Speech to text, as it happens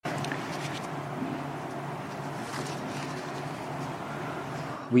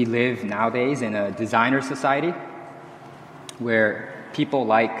We live nowadays in a designer society where people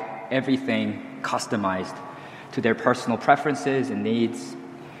like everything customized to their personal preferences and needs.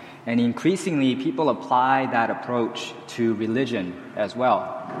 And increasingly, people apply that approach to religion as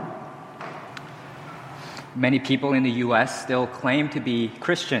well. Many people in the US still claim to be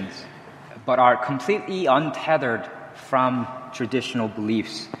Christians, but are completely untethered from traditional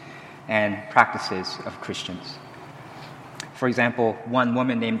beliefs and practices of Christians. For example, one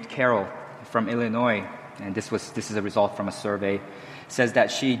woman named Carol from Illinois, and this is a result from a survey, says that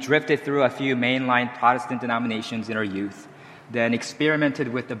she drifted through a few mainline Protestant denominations in her youth, then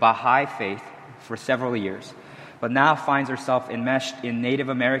experimented with the Baha'i faith for several years, but now finds herself enmeshed in Native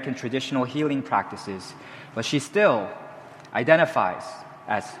American traditional healing practices, but she still identifies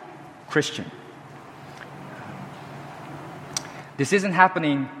as Christian. This isn't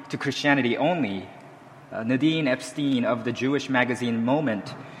happening to Christianity only. Nadine Epstein of the Jewish magazine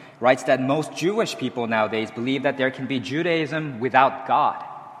Moment writes that most Jewish people nowadays believe that there can be Judaism without God.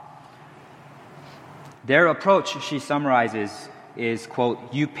 Their approach, she summarizes, is,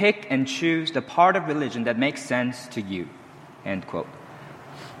 quote, "You pick and choose the part of religion that makes sense to you," end quote.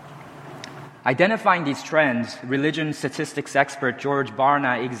 Identifying these trends, religion statistics expert George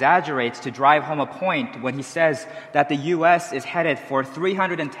Barna exaggerates to drive home a point when he says that the U.S. is headed for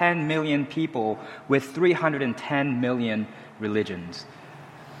 310 million people with 310 million religions.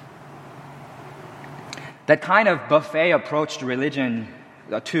 That kind of buffet approach to religion,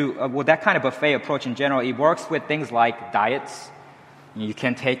 that kind of buffet approach in general, it works with things like diets. You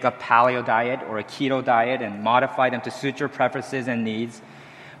can take a paleo diet or a keto diet and modify them to suit your preferences and needs.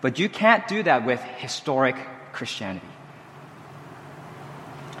 But you can't do that with historic Christianity.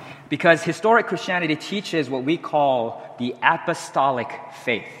 Because historic Christianity teaches what we call the apostolic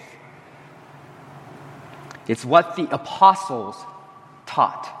faith. It's what the apostles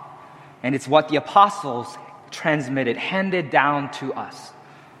taught. And it's what the apostles transmitted, handed down to us.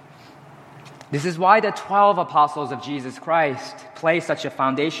 This is why the 12 apostles of Jesus Christ play such a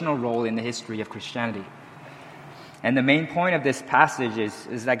foundational role in the history of Christianity. And the main point of this passage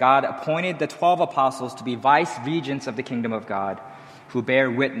is that God appointed the 12 apostles to be vice-regents of the kingdom of God who bear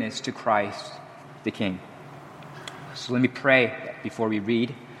witness to Christ the King. So let me pray before we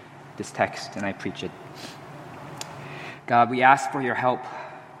read this text and I preach it. God, we ask for your help.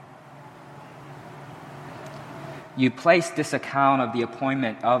 You placed this account of the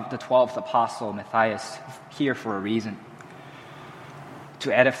appointment of the 12th apostle, Matthias, here for a reason.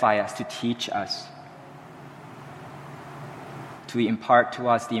 To edify us, to teach us, to impart to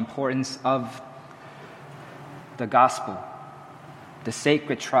us the importance of the gospel, the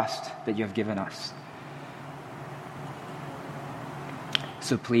sacred trust that you have given us.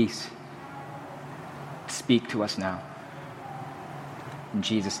 So please, speak to us now. In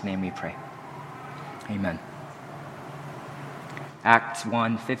Jesus' name we pray. Amen. Acts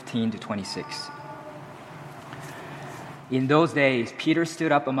 1:15-26. In those days, Peter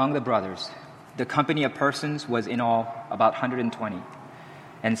stood up among the brothers. The company of persons was in all about 120,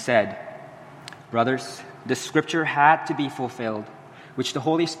 and said, "Brothers, the scripture had to be fulfilled, which the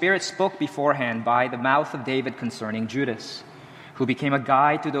Holy Spirit spoke beforehand by the mouth of David concerning Judas, who became a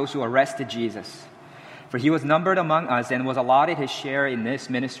guide to those who arrested Jesus. For he was numbered among us and was allotted his share in this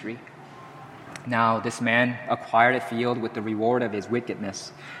ministry. Now this man acquired a field with the reward of his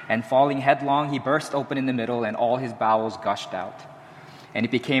wickedness, and falling headlong, he burst open in the middle, and all his bowels gushed out. And it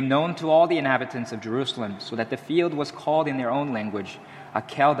became known to all the inhabitants of Jerusalem, so that the field was called in their own language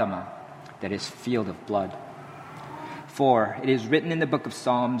Akeldama, that is, field of blood. For it is written in the book of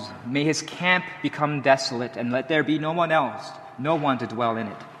Psalms, May his camp become desolate, and let there be no one else, no one to dwell in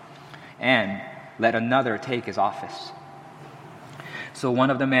it. And let another take his office. So one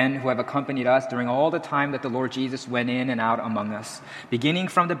of the men who have accompanied us during all the time that the Lord Jesus went in and out among us, beginning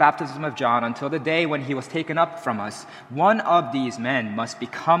from the baptism of John until the day when he was taken up from us, one of these men must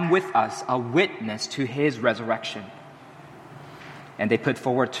become with us a witness to his resurrection." And they put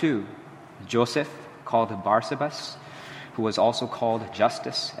forward two, Joseph, called Barsabas, who was also called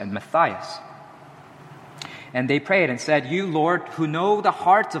Justus, and Matthias. And they prayed and said, "You, Lord, who know the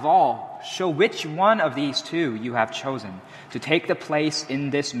hearts of all, show which one of these two you have chosen to take the place in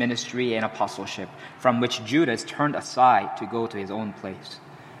this ministry and apostleship from which Judas turned aside to go to his own place."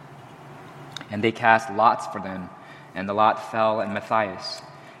 And they cast lots for them, and the lot fell on Matthias,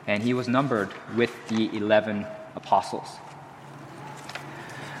 and he was numbered with the 11 apostles.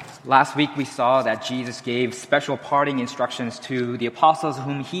 Last week we saw that Jesus gave special parting instructions to the apostles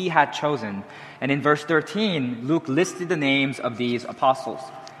whom he had chosen. And in verse 13, Luke listed the names of these apostles.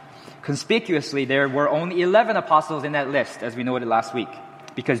 Conspicuously, there were only 11 apostles in that list, as we noted last week.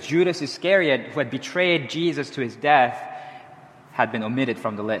 because Judas Iscariot, who had betrayed Jesus to his death, had been omitted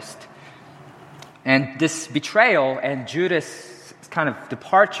from the list. And this betrayal and Judas' kind of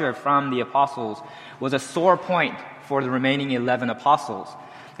departure from the apostles was a sore point for the remaining 11 apostles.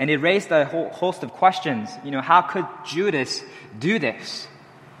 And it raised a whole host of questions. How could Judas do this?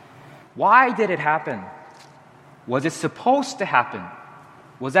 Why did it happen? Was it supposed to happen?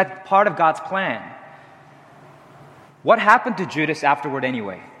 Was that part of God's plan? What happened to Judas afterward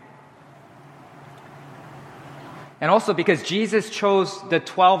anyway? And also because Jesus chose the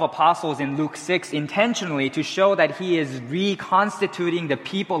 12 apostles in Luke 6 intentionally to show that he is reconstituting the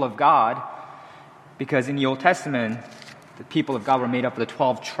people of God, because in the Old Testament, the people of God were made up of the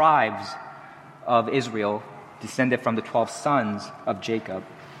 12 tribes of Israel, descended from the 12 sons of Jacob.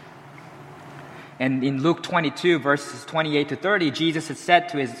 And in Luke 22, verses 28 to 30, Jesus had said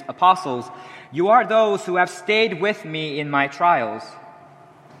to his apostles, "You are those who have stayed with me in my trials.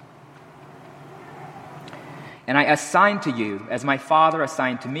 And I assign to you, as my Father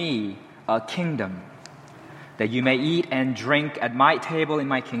assigned to me, a kingdom, that you may eat and drink at my table in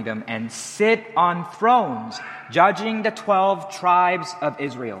my kingdom and sit on thrones, judging the 12 tribes of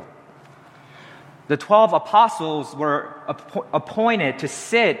Israel." The 12 apostles were appointed to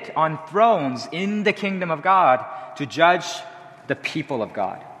sit on thrones in the kingdom of God to judge the people of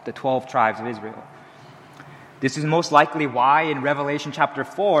God, the 12 tribes of Israel. This is most likely why in Revelation chapter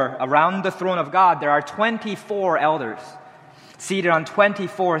 4, around the throne of God, there are 24 elders seated on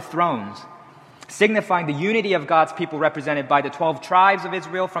 24 thrones, signifying the unity of God's people represented by the 12 tribes of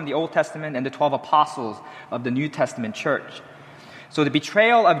Israel from the Old Testament and the 12 apostles of the New Testament church. So the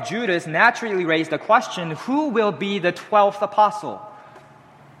betrayal of Judas naturally raised the question, who will be the 12th apostle?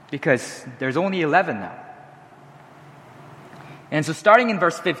 Because there's only 11 now. And so starting in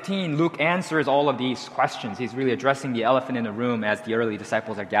verse 15, Luke answers all of these questions. He's really addressing the elephant in the room as the early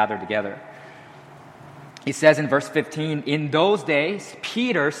disciples are gathered together. He says in verse 15, "In those days,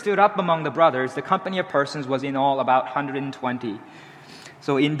 Peter stood up among the brothers. The company of persons was in all about 120.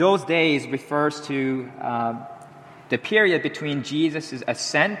 So in those days refers to the period between Jesus'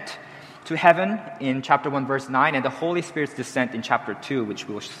 ascent to heaven in chapter 1, verse 9, and the Holy Spirit's descent in chapter 2, which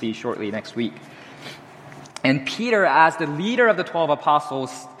we'll see shortly next week. And Peter, as the leader of the 12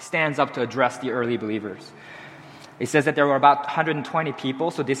 apostles, stands up to address the early believers. It says that there were about 120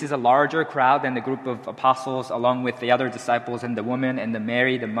 people, so this is a larger crowd than the group of apostles, along with the other disciples and the woman and the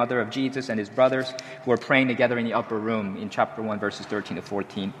Mary, the mother of Jesus, and his brothers, who were praying together in the upper room in chapter 1, verses 13 to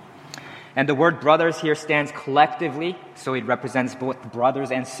 14. And the word brothers here stands collectively, so it represents both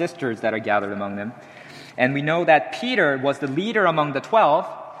brothers and sisters that are gathered among them. And we know that Peter was the leader among the 12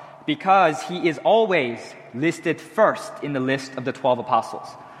 because he is always listed first in the list of the 12 apostles.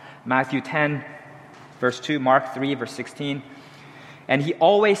 Matthew 10, verse 2, Mark 3, verse 16. And he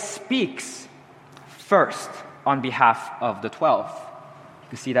always speaks first on behalf of the 12.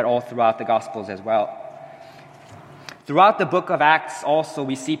 You see that all throughout the Gospels as well. Throughout the book of Acts also,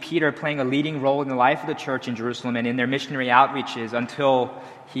 we see Peter playing a leading role in the life of the church in Jerusalem and in their missionary outreaches until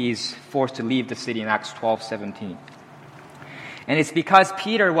he's forced to leave the city in Acts 12:17. And it's because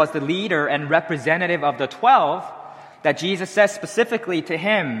Peter was the leader and representative of the 12 that Jesus says specifically to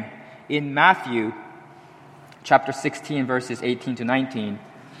him in Matthew chapter 16, verses 18 to 19,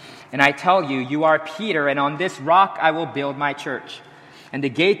 "And I tell you, you are Peter, and on this rock I will build my church. And the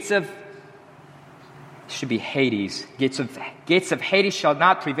gates of Hades shall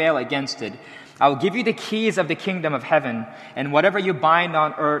not prevail against it. I will give you the keys of the kingdom of heaven, and whatever you bind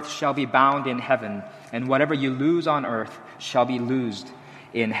on earth shall be bound in heaven, and whatever you loose on earth shall be loosed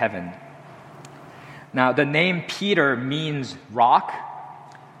in heaven." Now, the name Peter means rock,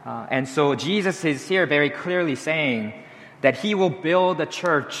 and so Jesus is here very clearly saying that he will build a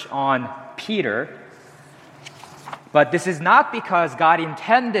church on Peter. But this is not because God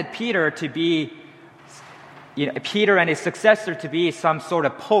intended Peter to be, Peter and his successor to be some sort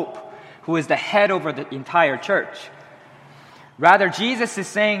of pope who is the head over the entire church. Rather, Jesus is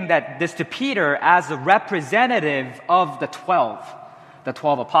saying that this to Peter as a representative of the 12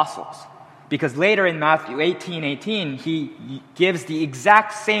 apostles. Because later in Matthew 18:18, he gives the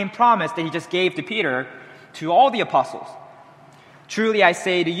exact same promise that he just gave to Peter to all the apostles. "Truly I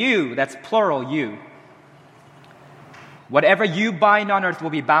say to you," that's plural, you, "whatever you bind on earth will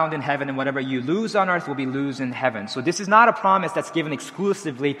be bound in heaven, and whatever you loose on earth will be loosed in heaven." So this is not a promise that's given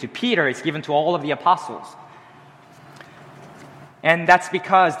exclusively to Peter, it's given to all of the apostles. And that's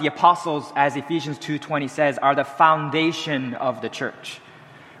because the apostles, as Ephesians 2:20 says, are the foundation of the church,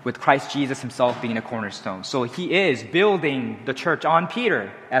 with Christ Jesus himself being a cornerstone. So he is building the church on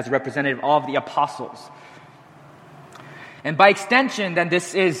Peter as representative of the apostles. And by extension, then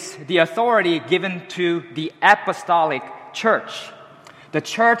this is the authority given to the apostolic church, the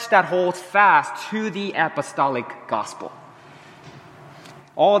church that holds fast to the apostolic gospel.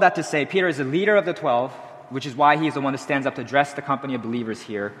 All that to say, Peter is the leader of the 12, which is why he's the one that stands up to address the company of believers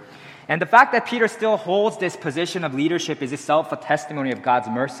here. And the fact that Peter still holds this position of leadership is itself a testimony of God's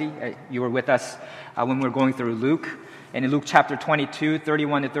mercy. You were with us when we were going through Luke. And in Luke chapter 22,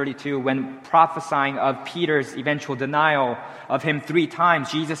 31 to 32, when prophesying of Peter's eventual denial of him 3 times,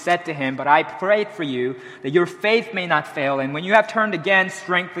 Jesus said to him, "But I prayed for you that your faith may not fail, and when you have turned again,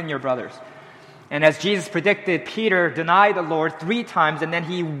 strengthen your brothers." And as Jesus predicted, Peter denied the Lord 3 times, and then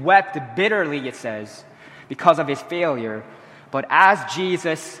he wept bitterly, it says, because of his failure. But as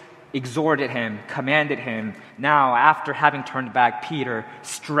Jesus exhorted him, commanded him, now, after having turned back, Peter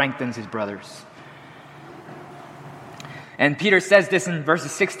strengthens his brothers. And Peter says this in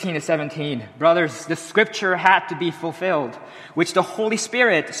verses 16 to 17. "Brothers, the scripture had to be fulfilled, which the Holy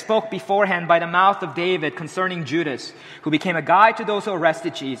Spirit spoke beforehand by the mouth of David concerning Judas, who became a guide to those who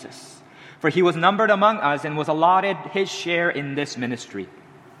arrested Jesus. For he was numbered among us and was allotted his share in this ministry."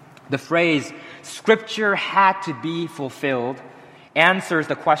 The phrase, "scripture had to be fulfilled," answers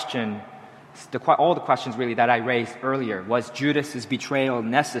the question, all the questions really that I raised earlier. Was Judas's betrayal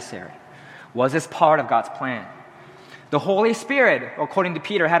necessary? Was this part of God's plan? The Holy Spirit, according to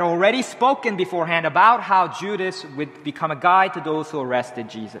Peter, had already spoken beforehand about how Judas would become a guide to those who arrested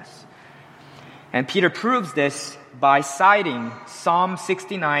Jesus. And Peter proves this by citing Psalm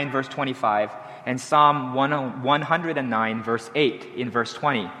 69, verse 25, and Psalm 109, verse 8, in verse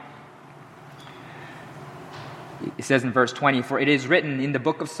 20. It says in verse 20, "For it is written in the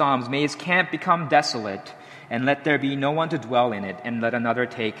book of Psalms, may his camp become desolate, and let there be no one to dwell in it, and let another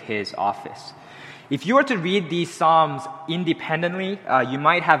take his office." If you were to read these Psalms independently, you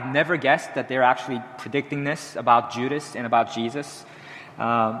might have never guessed that they're actually predicting this about Judas and about Jesus.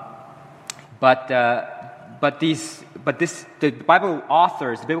 But the Bible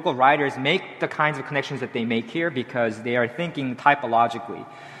authors, the biblical writers, make the kinds of connections that they make here because they are thinking typologically.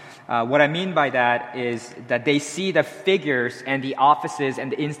 What I mean by that is that they see the figures and the offices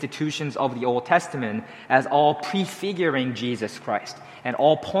and the institutions of the Old Testament as all prefiguring Jesus Christ and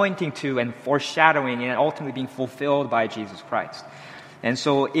all pointing to and foreshadowing and ultimately being fulfilled by Jesus Christ. And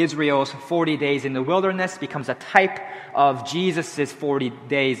so Israel's 40 days in the wilderness becomes a type of Jesus' 40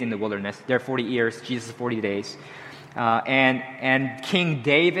 days in the wilderness. Their 40 years, Jesus' 40 days. And King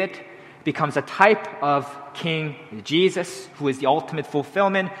David becomes a type of King Jesus, who is the ultimate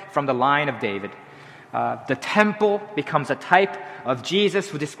fulfillment from the line of David. The temple becomes a type of Jesus,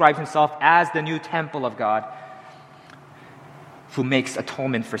 who describes himself as the new temple of God, who makes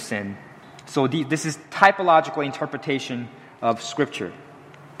atonement for sin. So this is typological interpretation of Scripture.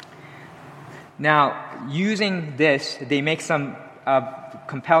 Now, using this, they make some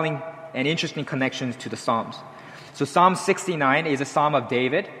compelling and interesting connections to the Psalms. So Psalm 69 is a psalm of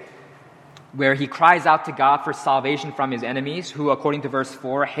David, where he cries out to God for salvation from his enemies, who, according to verse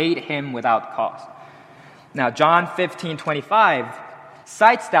 4, hate him without cause. Now, John 15:25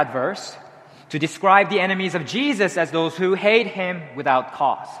 cites that verse to describe the enemies of Jesus as those who hate him without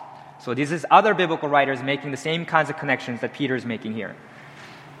cause. So this is other biblical writers making the same kinds of connections that Peter is making here.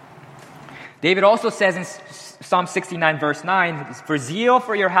 David also says in Psalm 69, verse 9, "For zeal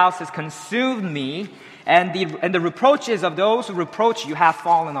for your house has consumed me, and the reproaches of those who reproach you have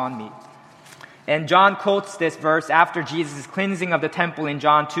fallen on me." And John quotes this verse after Jesus' cleansing of the temple in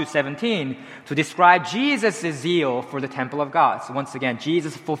John 2:17 to describe Jesus' zeal for the temple of God. So once again,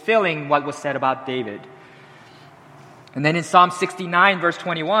 Jesus fulfilling what was said about David. And then in Psalm 69, verse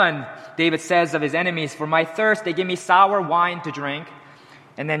 21, David says of his enemies, "For my thirst they give me sour wine to drink."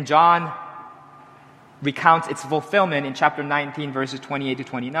 And then John recounts its fulfillment in chapter 19, verses 28 to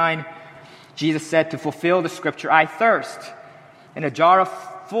 29. Jesus said, "To fulfill the scripture, I thirst." And a jar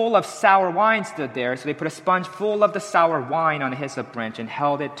full of sour wine stood there, so they put a sponge full of the sour wine on a hyssop branch and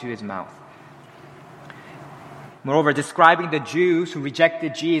held it to his mouth. Moreover, describing the Jews who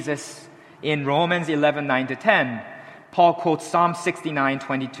rejected Jesus in Romans 11:9 to 10, Paul quotes Psalm 69,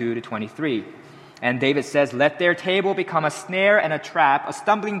 22 to 23. And David says, "Let their table become a snare and a trap, a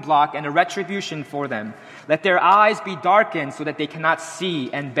stumbling block and a retribution for them. Let their eyes be darkened so that they cannot see,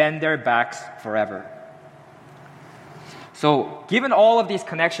 and bend their backs forever." So, given all of these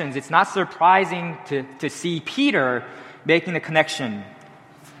connections, it's not surprising to see Peter making the connection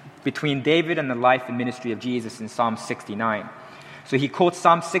between David and the life and ministry of Jesus in Psalm 69. So he quotes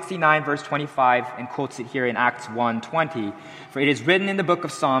Psalm 69, verse 25, and quotes it here in Acts 1:20. "For it is written in the book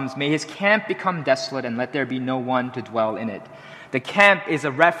of Psalms, may his camp become desolate, and let there be no one to dwell in it." The camp is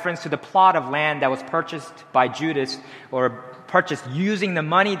a reference to the plot of land that was purchased by Judas, or purchased using the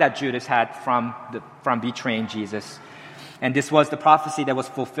money that Judas had from betraying Jesus. And this was the prophecy that was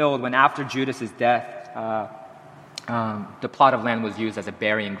fulfilled when, after Judas' death, the plot of land was used as a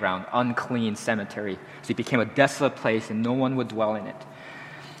burying ground, unclean cemetery. So it became a desolate place and no one would dwell in it.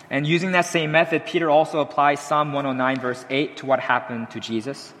 And using that same method, Peter also applies Psalm 109 verse 8 to what happened to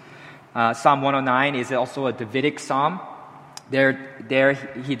Jesus. Psalm 109 is also a Davidic psalm. There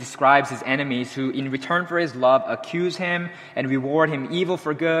he describes his enemies who, in return for his love, accuse him and reward him evil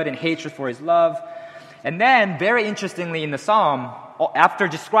for good and hatred for his love. And then, very interestingly in the psalm, after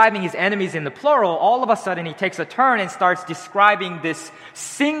describing his enemies in the plural, all of a sudden he takes a turn and starts describing this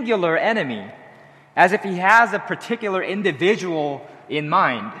singular enemy as if he has a particular individual in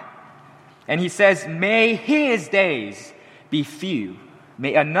mind. And he says, "May his days be few.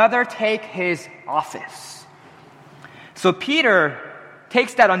 May another take his office." So Peter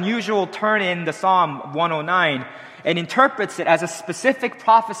takes that unusual turn in the Psalm 109 and interprets it as a specific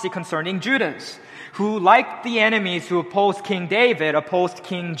prophecy concerning Judas, who, like the enemies who opposed King David, opposed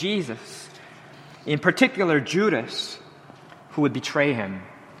King Jesus. In particular, Judas, who would betray him.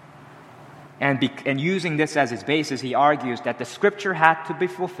 And using this as his basis, he argues that the scripture had to be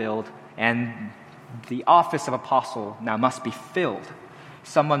fulfilled and the office of apostle now must be filled.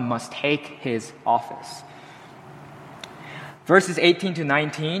 Someone must take his office. Verses 18 to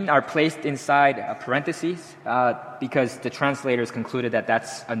 19 are placed inside parentheses because the translators concluded that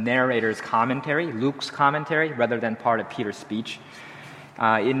that's a narrator's commentary, Luke's commentary, rather than part of Peter's speech.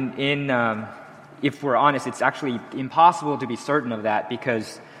 If we're honest, it's actually impossible to be certain of that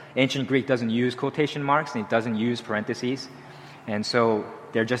because ancient Greek doesn't use quotation marks and it doesn't use parentheses. And so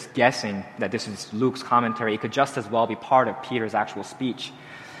they're just guessing that this is Luke's commentary. It could just as well be part of Peter's actual speech.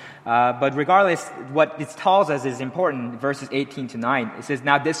 But regardless, what it tells us is important. Verses 18 to 9. It says,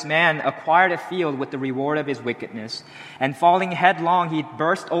 "Now this man acquired a field with the reward of his wickedness, and falling headlong, he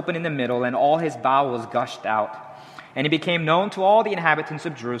burst open in the middle, and all his bowels gushed out. And it became known to all the inhabitants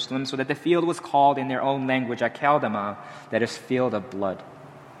of Jerusalem, so that the field was called in their own language Akeldama, that is, field of blood."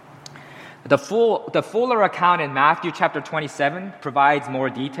 The fuller account in Matthew chapter 27 provides more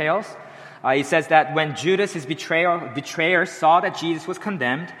details. He says that when Judas, his betrayer, saw that Jesus was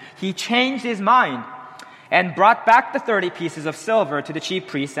condemned, he changed his mind and brought back the 30 pieces of silver to the chief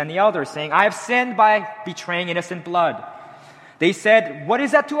priests and the elders, saying, "I have sinned by betraying innocent blood." They said, "What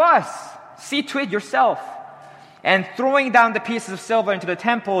is that to us? See to it yourself." And throwing down the pieces of silver into the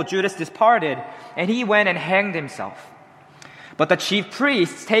temple, Judas departed, and he went and hanged himself. But the chief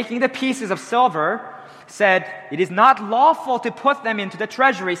priests, taking the pieces of silver, said, "It is not lawful to put them into the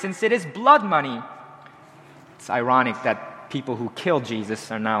treasury since it is blood money." It's ironic that people who killed Jesus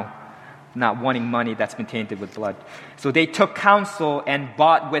are now not wanting money that's been tainted with blood. So they took counsel and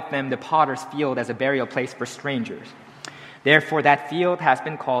bought with them the potter's field as a burial place for strangers. Therefore that field has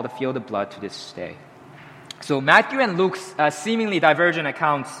been called the field of blood to this day. So Matthew and Luke's seemingly divergent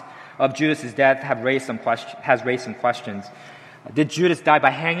accounts of Judas' death has raised some questions. Did Judas die by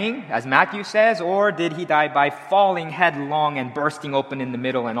hanging, as Matthew says, or did he die by falling headlong and bursting open in the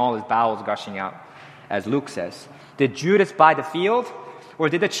middle and all his bowels gushing out, as Luke says? Did Judas buy the field, or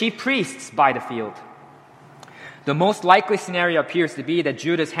did the chief priests buy the field? The most likely scenario appears to be that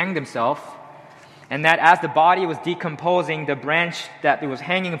Judas hanged himself, and that as the body was decomposing, the branch that it was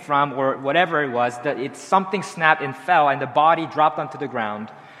hanging from, or whatever it was, that something snapped and fell, and the body dropped onto the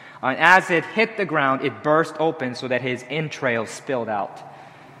ground. And as it hit the ground, it burst open so that his entrails spilled out.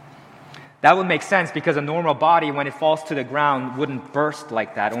 That would make sense because a normal body, when it falls to the ground, wouldn't burst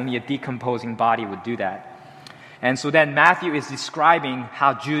like that. Only a decomposing body would do that. And so then Matthew is describing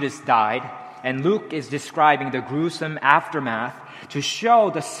how Judas died, and Luke is describing the gruesome aftermath to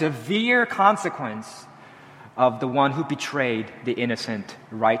show the severe consequence of the one who betrayed the innocent,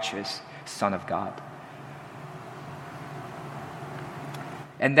 righteous Son of God.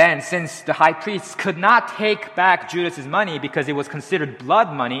 And then, since the high priests could not take back Judas' money because it was considered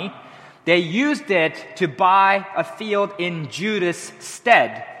blood money, they used it to buy a field in Judas'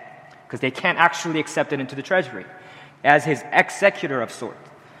 stead, because they can't actually accept it into the treasury, as his executor of sorts,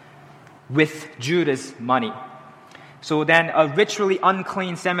 with Judas' money. So then a ritually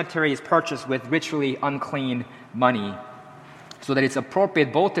unclean cemetery is purchased with ritually unclean money, so that it's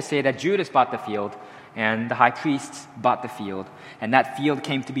appropriate both to say that Judas bought the field and the high priests bought the field. And that field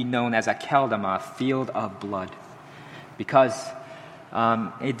came to be known as Akeldama, field of blood. Because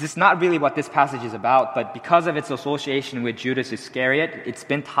it's not really what this passage is about, but because of its association with Judas Iscariot, it's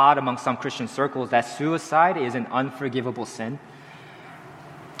been taught among some Christian circles that suicide is an unforgivable sin.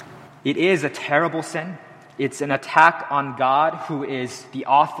 It is a terrible sin. It's an attack on God, who is the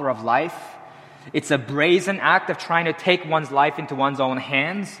author of life. It's a brazen act of trying to take one's life into one's own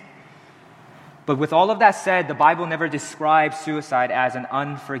hands. But with all of that said, the Bible never describes suicide as an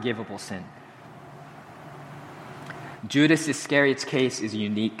unforgivable sin. Judas Iscariot's case is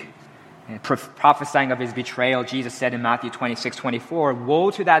unique. And prophesying of his betrayal, Jesus said in Matthew 26:24, "Woe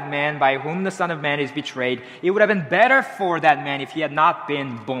to that man by whom the Son of Man is betrayed. It would have been better for that man if he had not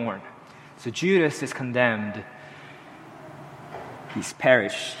been born." So Judas is condemned. He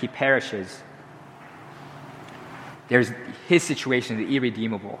perishes. His situation is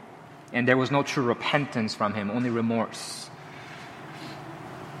irredeemable. And there was no true repentance from him, only remorse.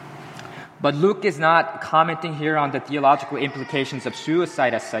 But Luke is not commenting here on the theological implications of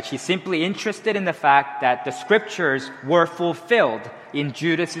suicide as such. He's simply interested in the fact that the scriptures were fulfilled in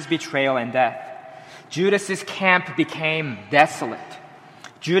Judas's betrayal and death. Judas's camp became desolate.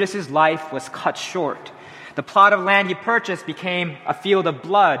 Judas's life was cut short. The plot of land he purchased became a field of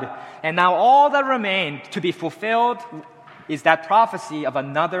blood. And now all that remained to be fulfilled is that prophecy of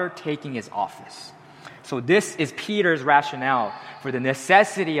another taking his office. So this is Peter's rationale for the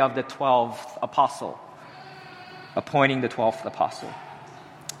necessity of the 12th apostle, appointing the 12th apostle.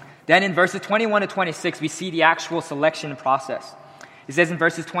 Then in verses 21 to 26, we see the actual selection process. It says in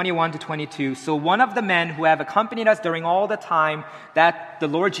verses 21 to 22, "So one of the men who have accompanied us during all the time that the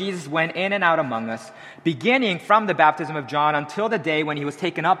Lord Jesus went in and out among us, beginning from the baptism of John until the day when he was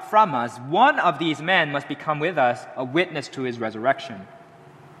taken up from us, one of these men must become with us a witness to his resurrection."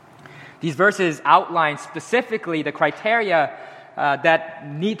 These verses outline specifically the criteria that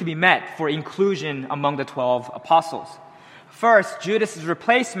need to be met for inclusion among the 12 apostles. First, Judas'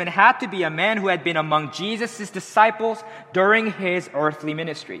 replacement had to be a man who had been among Jesus' disciples during his earthly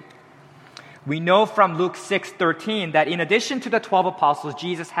ministry. We know from Luke 6:13 that in addition to the 12 apostles,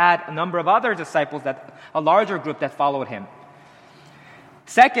 Jesus had a number of other disciples, a larger group that followed him.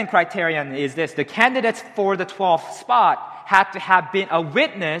 Second criterion is this: the candidates for the 12th spot had to have been a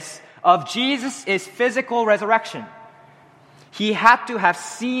witness of Jesus' physical resurrection. He had to have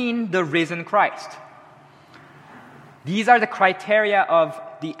seen the risen Christ. These are the criteria of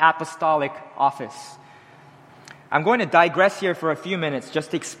the apostolic office. I'm going to digress here for a few minutes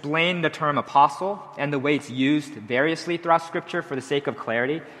just to explain the term apostle and the way it's used variously throughout Scripture for the sake of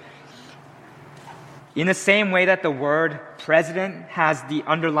clarity. In the same way that the word president has the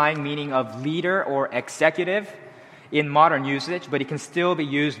underlying meaning of leader or executive in modern usage, but it can still be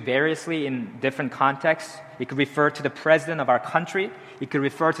used variously in different contexts. It could refer to the president of our country. It could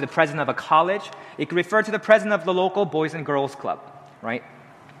refer to the president of a college. It could refer to the president of the local Boys and Girls Club, right?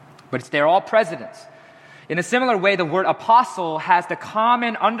 But they're all presidents. In a similar way, the word apostle has the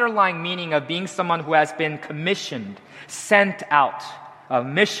common underlying meaning of being someone who has been commissioned, sent out, a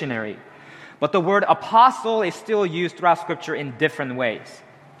missionary. But the word apostle is still used throughout Scripture in different ways.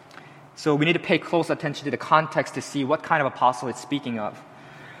 So we need to pay close attention to the context to see what kind of apostle it's speaking of.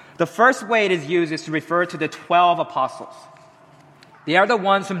 The first way it is used is to refer to the 12 apostles. They are the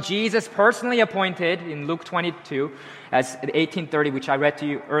ones whom Jesus personally appointed in Luke 22 as 18:30, which I read to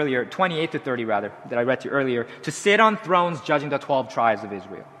you earlier, 28 to 30 rather, that I read to you earlier, to sit on thrones judging the 12 tribes of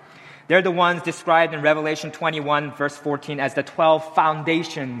Israel. They're the ones described in Revelation 21 verse 14 as the 12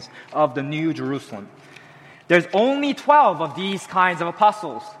 foundations of the New Jerusalem. There's only 12 of these kinds of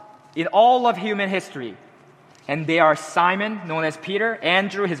apostles in all of human history. And they are Simon, known as Peter,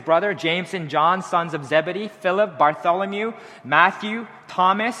 Andrew, his brother, James and John, sons of Zebedee, Philip, Bartholomew, Matthew,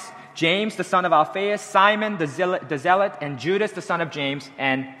 Thomas, James, the son of Alphaeus, Simon, the zealot, and Judas, the son of James,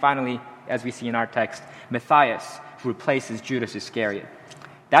 and finally, as we see in our text, Matthias, who replaces Judas Iscariot.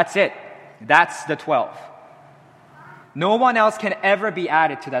 That's it. That's the 12. No one else can ever be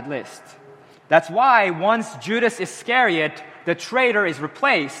added to that list. That's why once Judas Iscariot, the traitor, is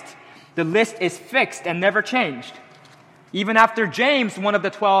replaced, the list is fixed and never changed. Even after James, one of the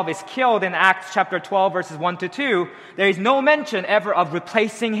 12, is killed in Acts chapter 12, verses 1 to 2, there is no mention ever of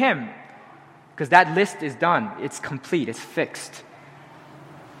replacing him, because that list is done. It's complete. It's fixed.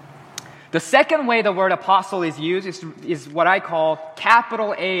 The second way the word apostle is used is what I call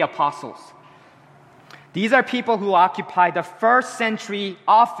capital A apostles. These are people who occupy the first century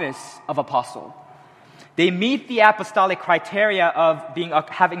office of apostle. They meet the apostolic criteria of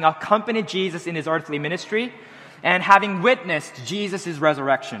having accompanied Jesus in his earthly ministry and having witnessed Jesus'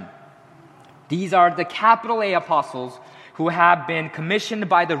 resurrection. These are the capital A apostles who have been commissioned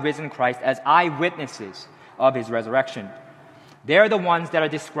by the risen Christ as eyewitnesses of his resurrection. They're the ones that are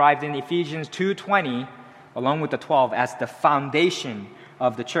described in Ephesians 2:20, along with the 12, as the foundation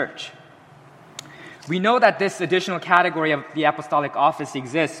of the church. We know that this additional category of the apostolic office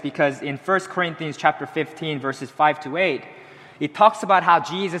exists because in 1 Corinthians chapter 15, verses 5 to 8, it talks about how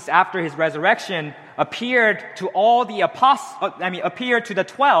Jesus, after his resurrection, appeared to all the appeared to the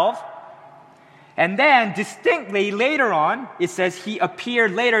 12, and then distinctly later on, it says he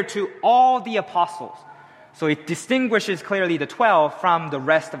appeared later to all the apostles. So it distinguishes clearly the 12 from the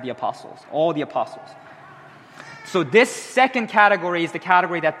rest of the apostles, all the apostles. So this second category is the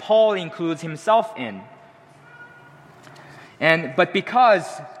category that Paul includes himself in. But because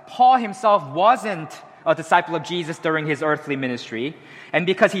Paul himself wasn't a disciple of Jesus during his earthly ministry, and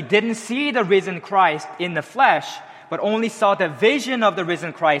because he didn't see the risen Christ in the flesh, but only saw the vision of the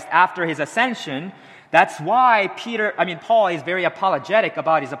risen Christ after his ascension, that's why Paul is very apologetic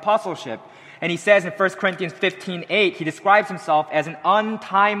about his apostleship. And he says in 1 Corinthians 15:8, he describes himself as an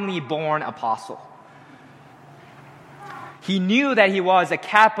untimely born apostle. He knew that he was a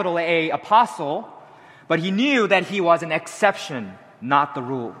capital A apostle, but he knew that he was an exception, not the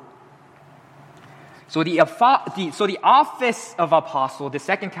rule. So the office of apostle, the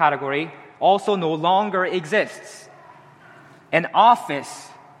second category, also no longer exists. An office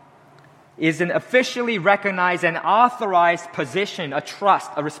is an officially recognized and authorized position, a trust,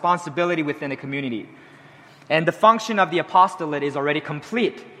 a responsibility within a community. And the function of the apostolate is already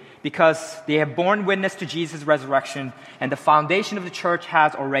complete because they have borne witness to Jesus' resurrection and the foundation of the church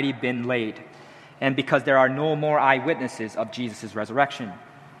has already been laid. And because there are no more eyewitnesses of Jesus' resurrection.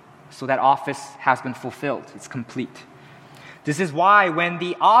 So that office has been fulfilled. It's complete. This is why when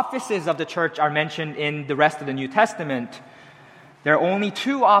the offices of the church are mentioned in the rest of the New Testament, there are only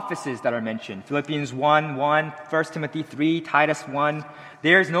two offices that are mentioned. Philippians 1:1, 1 Timothy 3, Titus 1.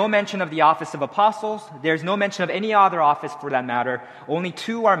 There's no mention of the office of apostles. There's no mention of any other office for that matter. Only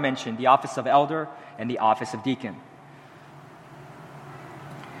two are mentioned, the office of elder and the office of deacon.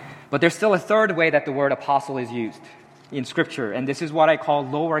 But there's still a third way that the word apostle is used in Scripture, and this is what I call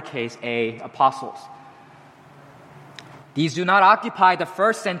lowercase a apostles. These do not occupy the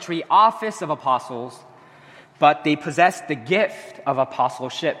first century office of apostles, but they possess the gift of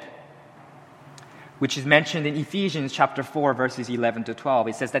apostleship, which is mentioned in Ephesians chapter 4, verses 11 to 12.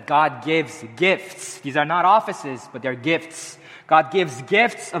 It says that God gives gifts. These are not offices, but they're gifts. God gives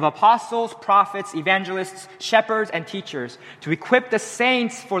gifts of apostles, prophets, evangelists, shepherds, and teachers to equip the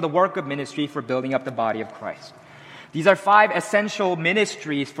saints for the work of ministry for building up the body of Christ. These are 5 essential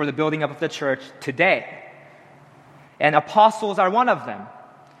ministries for the building up of the church today. And apostles are one of them.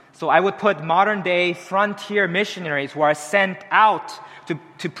 So I would put modern-day frontier missionaries who are sent out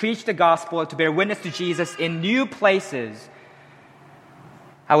to preach the gospel, to bear witness to Jesus in new places.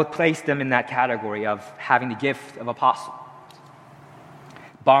 I would place them in that category of having the gift of apostle.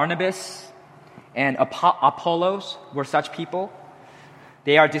 Barnabas and Apollos were such people.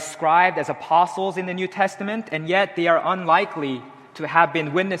 They are described as apostles in the New Testament, and yet they are unlikely to have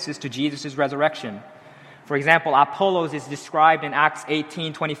been witnesses to Jesus' resurrection. For example, Apollos is described in Acts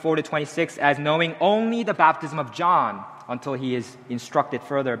 18, 24 to 26 as knowing only the baptism of John until he is instructed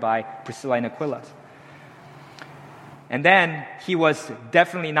further by Priscilla and Aquila. And then he was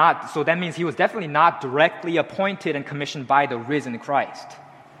definitely not, so that means he was definitely not directly appointed and commissioned by the risen Christ.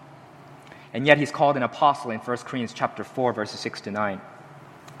 And yet he's called an apostle in 1 Corinthians chapter 4, verses 6 to 9.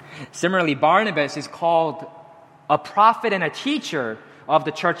 Similarly, Barnabas is called a prophet and a teacher of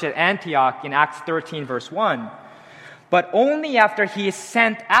the church at Antioch in Acts 13, verse 1. But only after he is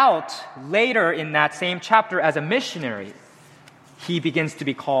sent out later in that same chapter as a missionary, he begins to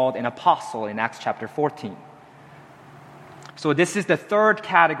be called an apostle in Acts chapter 14. So this is the third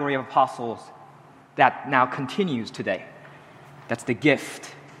category of apostles that now continues today. That's the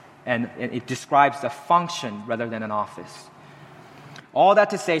gift, and it describes the function rather than an office. All that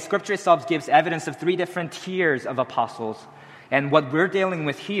to say, Scripture itself gives evidence of 3 different tiers of apostles. And what we're dealing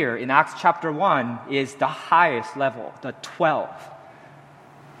with here in Acts chapter 1 is the highest level, the 12.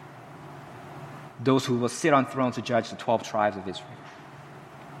 Those who will sit on thrones to judge the 12 tribes of Israel.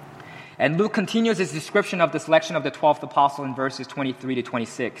 And Luke continues his description of the selection of the 12th apostle in verses 23 to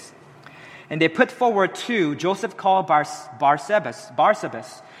 26. And they put forward 2, Joseph called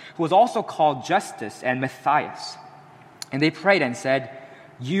Barsabas, who was also called Justus, and Matthias. And they prayed and said,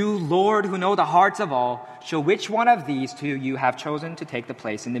 "You, Lord, who know the hearts of all, show which one of these 2 you have chosen to take the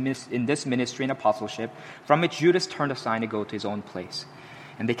place in this ministry and apostleship, from which Judas turned aside to go to his own place."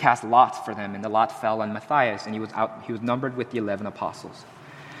 And they cast lots for them, and the lot fell on Matthias, and he was numbered with the 11 apostles.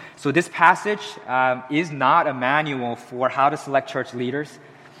 So this passage is not a manual for how to select church leaders,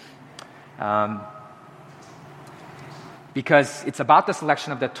 because it's about the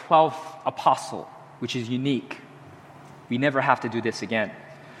selection of the 12th apostle, which is unique. We never have to do this again.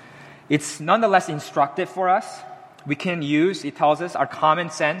 It's nonetheless instructive for us. We can use, it tells us, our common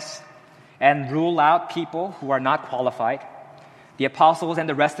sense and rule out people who are not qualified. The apostles and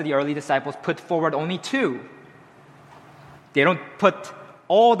the rest of the early disciples put forward only 2. They don't put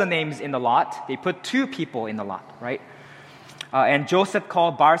all the names in the lot. They put 2 people in the lot, right? And Joseph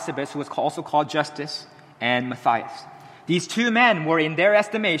called Barsabas, who was also called Justus, and Matthias. These 2 men were, in their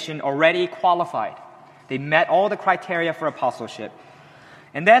estimation, already qualified. They met all the criteria for apostleship.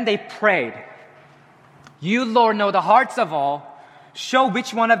 And then they prayed, "You, Lord, know the hearts of all. Show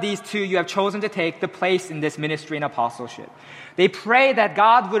which one of these 2 you have chosen to take the place in this ministry and apostleship." They pray that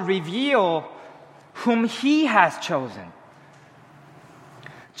God would reveal whom He has chosen.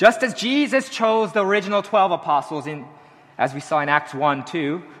 Just as Jesus chose the original 12 apostles, as we saw in Acts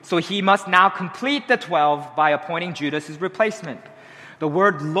 1-2, so He must now complete the 12 by appointing Judas his replacement. The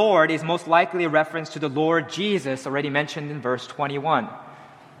word Lord is most likely a reference to the Lord Jesus, already mentioned in verse 21.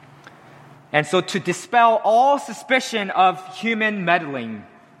 And so to dispel all suspicion of human meddling,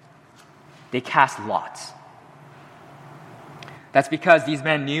 they cast lots. That's because these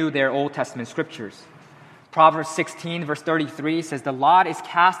men knew their Old Testament scriptures. Proverbs 16, verse 33 says, "The lot is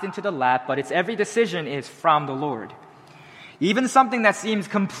cast into the lap, but its every decision is from the Lord." Even something that seems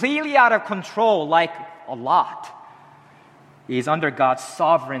completely out of control, like a lot, is under God's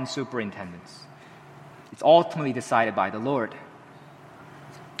sovereign superintendence. It's ultimately decided by the Lord.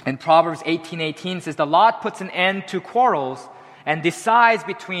 And Proverbs 18:18 says, "The lot puts an end to quarrels and decides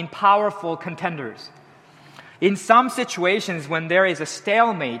between powerful contenders." In some situations, when there is a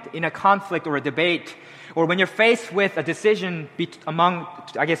stalemate in a conflict or a debate, or when you're faced with a decision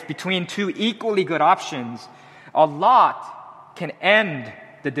between 2 equally good options, a lot can end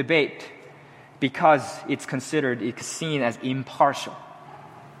the debate because it's seen as impartial.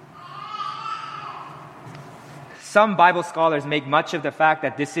 Some Bible scholars make much of the fact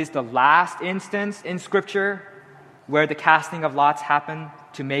that this is the last instance in Scripture where the casting of lots happened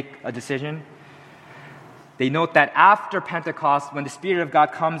to make a decision. They note that after Pentecost, when the Spirit of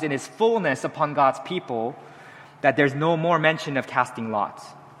God comes in His fullness upon God's people, that there's no more mention of casting lots.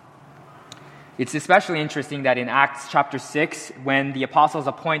 It's especially interesting that in Acts chapter 6, when the apostles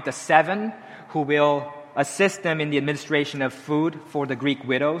appoint the 7 who will assist them in the administration of food for the Greek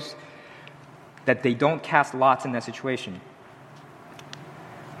widows, that they don't cast lots in that situation.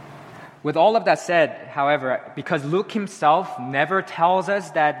 With all of that said, however, because Luke himself never tells us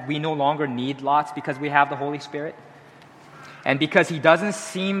that we no longer need lots because we have the Holy Spirit, and because he doesn't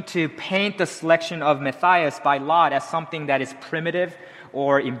seem to paint the selection of Matthias by lot as something that is primitive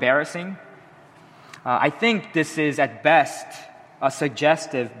or embarrassing, I think this is at best a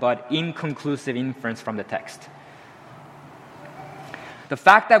suggestive but inconclusive inference from the text. The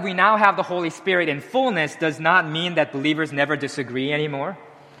fact that we now have the Holy Spirit in fullness does not mean that believers never disagree anymore,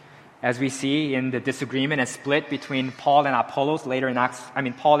 as we see in the disagreement and split between Paul and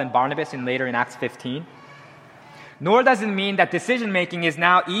Paul and Barnabas later in Acts 15. Nor does it mean that decision-making is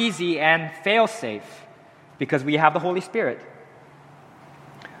now easy and fail-safe because we have the Holy Spirit.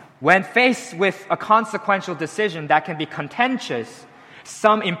 When faced with a consequential decision that can be contentious,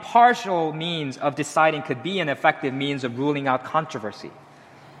 some impartial means of deciding could be an effective means of ruling out controversy.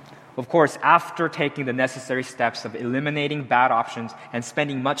 Of course, after taking the necessary steps of eliminating bad options and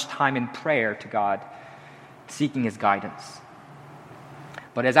spending much time in prayer to God, seeking His guidance.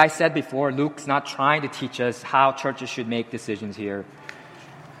 But as I said before, Luke's not trying to teach us how churches should make decisions here.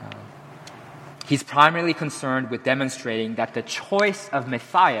 He's primarily concerned with demonstrating that the choice of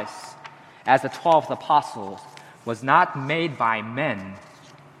Matthias as the 12th apostle was not made by men,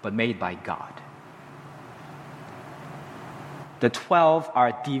 but made by God. The 12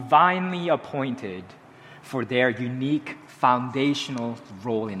 are divinely appointed for their unique foundational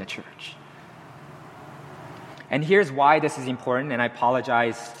role in the church. And here's why this is important, and I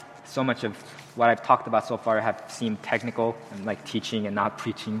apologize, so much of what I've talked about so far have seemed technical and like teaching and not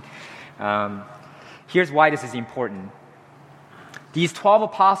preaching. Here's why this is important. These 12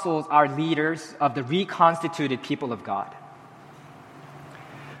 apostles are leaders of the reconstituted people of God.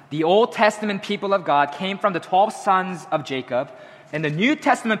 The Old Testament people of God came from the 12 sons of Jacob, and the New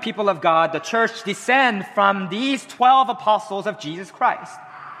Testament people of God, the church, descend from these 12 apostles of Jesus Christ.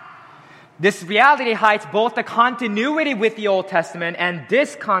 This reality hides both the continuity with the Old Testament and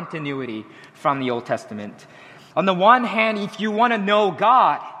discontinuity from the Old Testament. On the one hand, if you want to know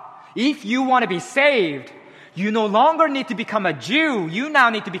God, if you want to be saved, you no longer need to become a Jew. You now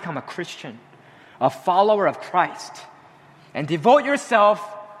need to become a Christian, a follower of Christ, and devote yourself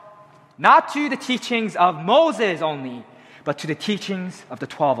not to the teachings of Moses only, but to the teachings of the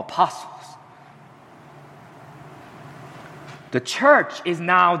 12 apostles. The church is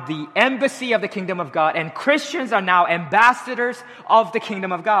now the embassy of the kingdom of God, and Christians are now ambassadors of the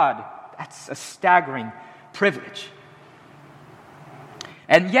kingdom of God. That's a staggering privilege.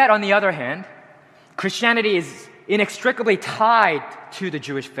 And yet, on the other hand, Christianity is inextricably tied to the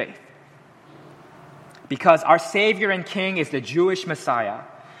Jewish faith, because our Savior and King is the Jewish Messiah,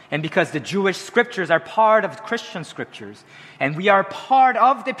 and because the Jewish scriptures are part of Christian scriptures, and we are part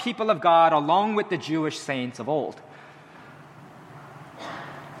of the people of God along with the Jewish saints of old.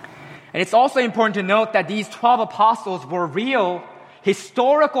 And it's also important to note that these 12 apostles were real,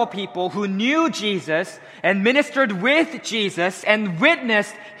 historical people who knew Jesus and ministered with Jesus and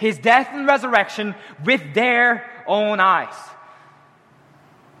witnessed his death and resurrection with their own eyes.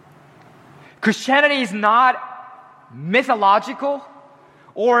 Christianity is not mythological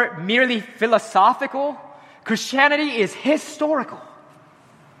or merely philosophical. Christianity is historical.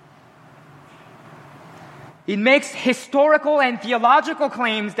 It makes historical and theological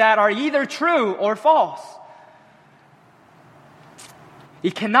claims that are either true or false.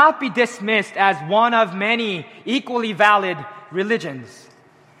 It cannot be dismissed as one of many equally valid religions.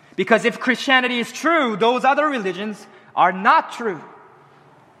 Because if Christianity is true, those other religions are not true.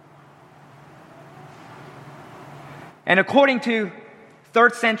 And according to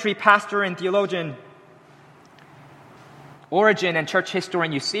 3rd century pastor and theologian Origen and church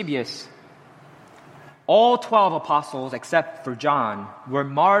historian Eusebius, all 12 apostles, except for John, were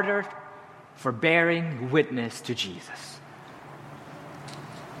martyred for bearing witness to Jesus.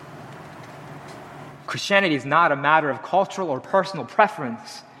 Christianity is not a matter of cultural or personal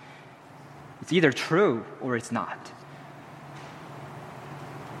preference. It's either true or it's not.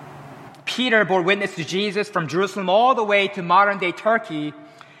 Peter bore witness to Jesus from Jerusalem all the way to modern-day Turkey,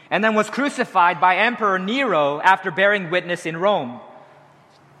 and then was crucified by Emperor Nero after bearing witness in Rome.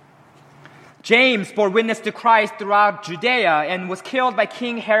 James bore witness to Christ throughout Judea and was killed by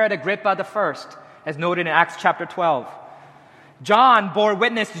King Herod Agrippa I, as noted in Acts chapter 12. John bore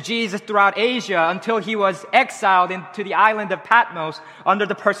witness to Jesus throughout Asia until he was exiled into the island of Patmos under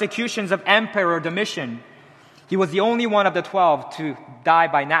the persecutions of Emperor Domitian. He was the only one of the 12 to die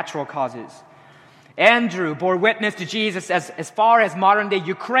by natural causes. Andrew bore witness to Jesus as far as modern-day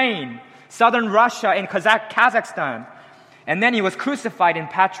Ukraine, southern Russia, and Kazakhstan. And then he was crucified in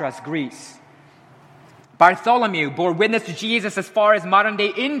Patras, Greece. Bartholomew bore witness to Jesus as far as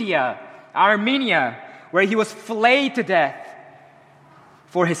modern-day India, Armenia, where he was flayed to death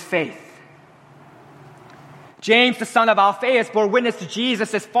for his faith. James, the son of Alphaeus, bore witness to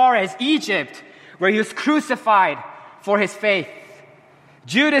Jesus as far as Egypt, where he was crucified for his faith.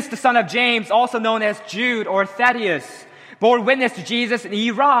 Judas, the son of James, also known as Jude or Thaddeus, bore witness to Jesus in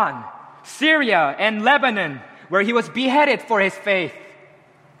Iran, Syria, and Lebanon, where he was beheaded for his faith.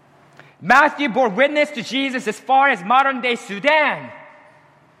 Matthew bore witness to Jesus as far as modern-day Sudan,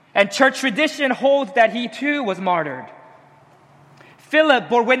 and church tradition holds that he too was martyred. Philip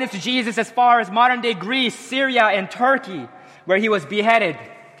bore witness to Jesus as far as modern-day Greece, Syria, and Turkey, where he was beheaded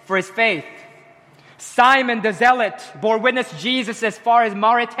for his faith. Simon the Zealot bore witness to Jesus as far as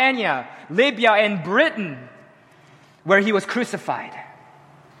Mauritania, Libya, and Britain, where he was crucified.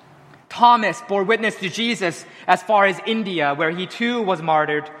 Thomas bore witness to Jesus as far as India, where he too was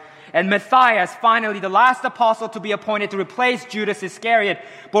martyred. And Matthias, finally the last apostle to be appointed to replace Judas Iscariot,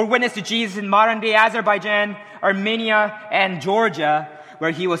 bore witness to Jesus in modern-day Azerbaijan, Armenia, and Georgia,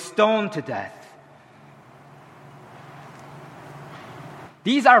 where he was stoned to death.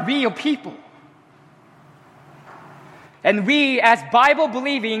 These are real people. And we, as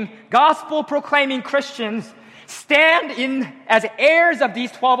Bible-believing, gospel-proclaiming Christians, stand in as heirs of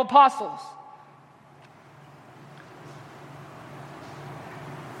these 12 apostles.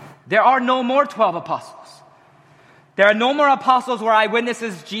 There are no more 12 apostles. There are no more apostles who are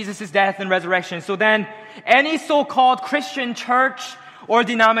eyewitnesses Jesus' death and resurrection. So then, any so-called Christian church or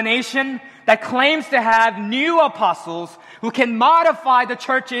denomination that claims to have new apostles who can modify the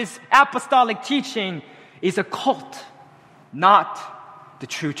church's apostolic teaching is a cult, not the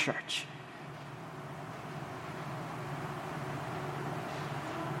true church.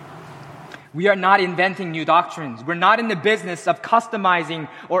 We are not inventing new doctrines. We're not in the business of customizing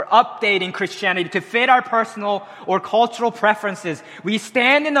or updating Christianity to fit our personal or cultural preferences. We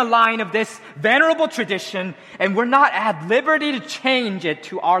stand in the line of this venerable tradition, and we're not at liberty to change it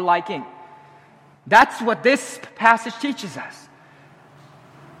to our liking. That's what this passage teaches us.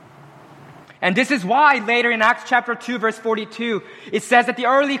 And this is why later in Acts chapter 2, verse 42, it says that the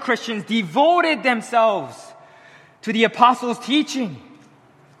early Christians devoted themselves to the apostles' teaching.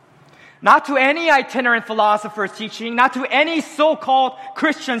 not to any itinerant philosopher's teaching, not to any so-called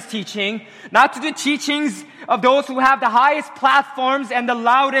Christian's teaching, not to the teachings of those who have the highest platforms and the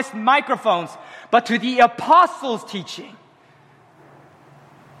loudest microphones, but to the apostles' teaching.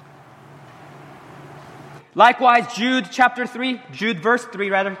 Likewise, Jude verse 3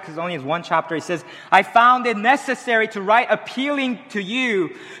 rather, because only is one chapter, he says, I found it necessary to write appealing to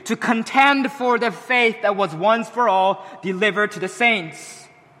you to contend for the faith that was once for all delivered to the saints.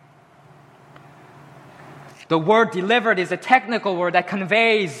 The word delivered is a technical word that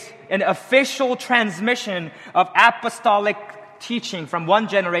conveys an official transmission of apostolic teaching from one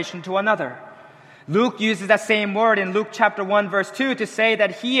generation to another. Luke uses that same word in Luke chapter 1 verse 2 to say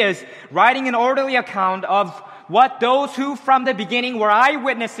that he is writing an orderly account of what those who from the beginning were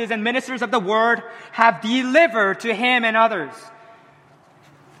eyewitnesses and ministers of the word have delivered to him and others.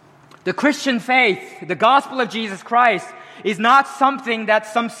 The Christian faith, the gospel of Jesus Christ, is not something that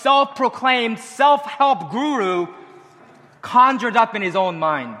some self-proclaimed self-help guru conjured up in his own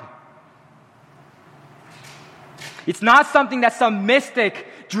mind. It's not something that some mystic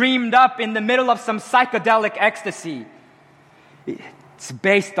dreamed up in the middle of some psychedelic ecstasy. It's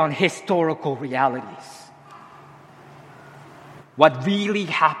based on historical realities. What really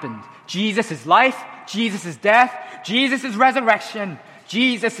happened. Jesus' life, Jesus' death, Jesus' resurrection,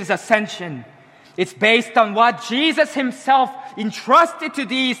 Jesus' ascension. It's based on what Jesus himself entrusted to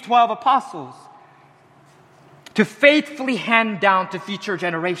these 12 apostles to faithfully hand down to future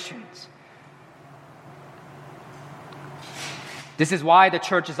generations. This is why the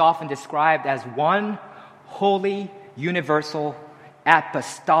church is often described as one holy, universal,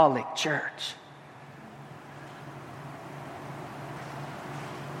 apostolic church.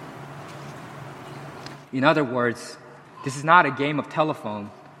 In other words, this is not a game of telephone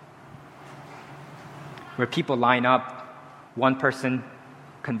where people line up, one person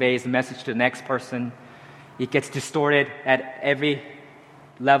conveys the message to the next person, it gets distorted at every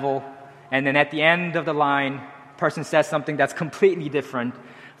level, and then at the end of the line, person says something that's completely different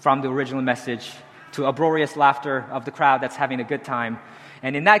from the original message to uproarious laughter of the crowd that's having a good time.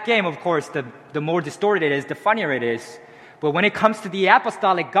 And in that game, of course, the more distorted it is, the funnier it is. But when it comes to the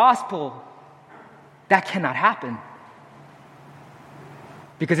apostolic gospel, that cannot happen.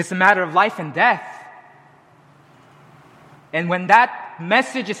 Because it's a matter of life and death. And when that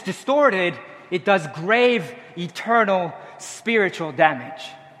message is distorted, it does grave, eternal, spiritual damage.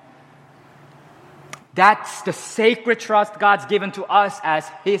 That's the sacred trust God's given to us as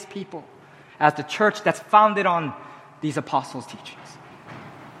His people, as the church that's founded on these apostles' teachings.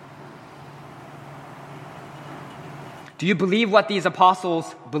 Do you believe what these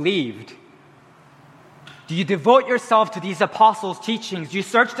apostles believed? Do you devote yourself to these apostles' teachings? Do you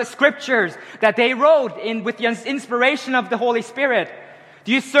search the scriptures that they wrote with the inspiration of the Holy Spirit?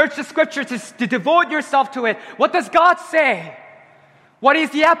 Do you search the scriptures to devote yourself to it? What does God say? What is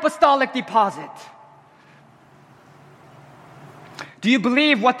the apostolic deposit? Do you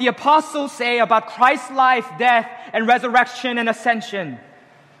believe what the apostles say about Christ's life, death, and resurrection and ascension?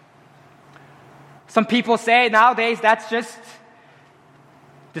 Some people say nowadays that's just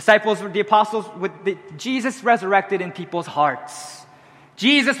disciples, the apostles, Jesus resurrected in people's hearts.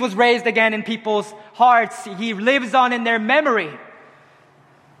 Jesus was raised again in people's hearts. He lives on in their memory.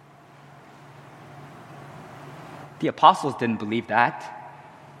 The apostles didn't believe that.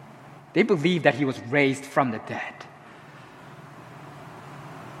 They believed that He was raised from the dead.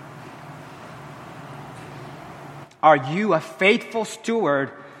 Are you a faithful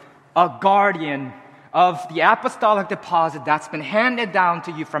steward, a guardian of the apostolic deposit that's been handed down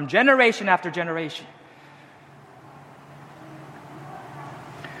to you from generation after generation?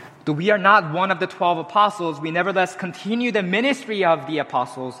 Though we are not one of the 12 apostles, we nevertheless continue the ministry of the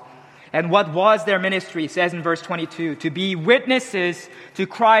apostles. And what was their ministry? It says in verse 22, to be witnesses to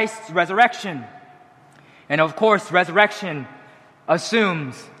Christ's resurrection. And of course, resurrection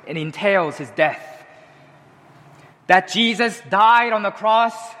assumes and entails His death. That Jesus died on the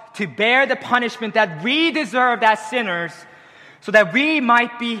cross to bear the punishment that we deserved as sinners, so that we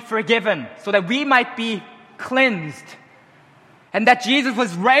might be forgiven, so that we might be cleansed. And that Jesus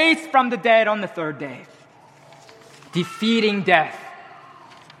was raised from the dead on the third day, defeating death,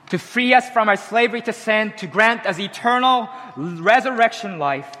 to free us from our slavery to sin, to grant us eternal resurrection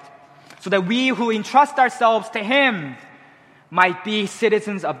life, so that we who entrust ourselves to Him might be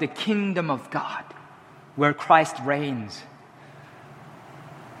citizens of the kingdom of God, where Christ reigns.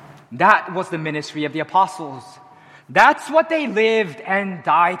 That was the ministry of the apostles. That's what they lived and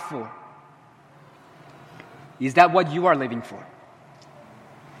died for. Is that what you are living for?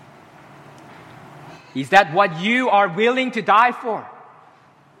 Is that what you are willing to die for?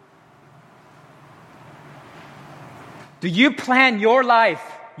 Do you plan your life,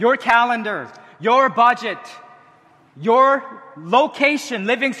 your calendar, your budget, your location,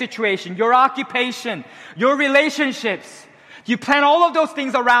 living situation, your occupation, your relationships? Do you plan all of those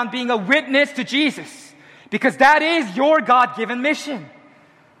things around being a witness to Jesus? Because that is your God-given mission.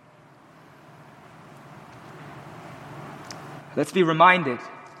 Let's be reminded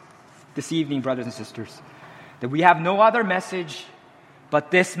this evening, brothers and sisters, that we have no other message but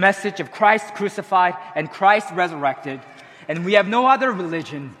this message of Christ crucified and Christ resurrected. And we have no other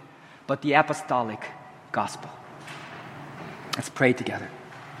religion but the apostolic gospel. Let's pray together.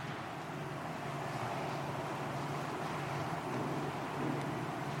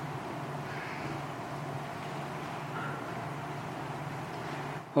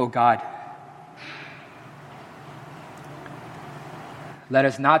 Oh God, let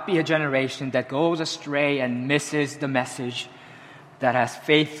us not be a generation that goes astray and misses the message that has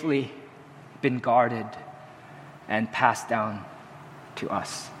faithfully been guarded and passed down to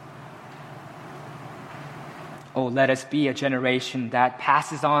us. Oh, let us be a generation that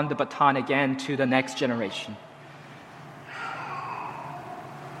passes on the baton again to the next generation.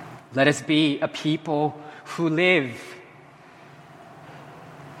 Let us be a people who live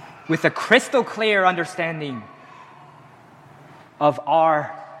with a crystal clear understanding of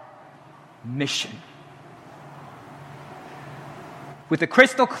our mission. With a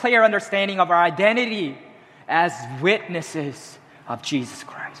crystal clear understanding of our identity as witnesses of Jesus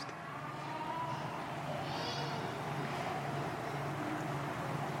Christ.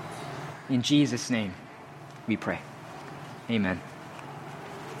 In Jesus' name we pray. Amen.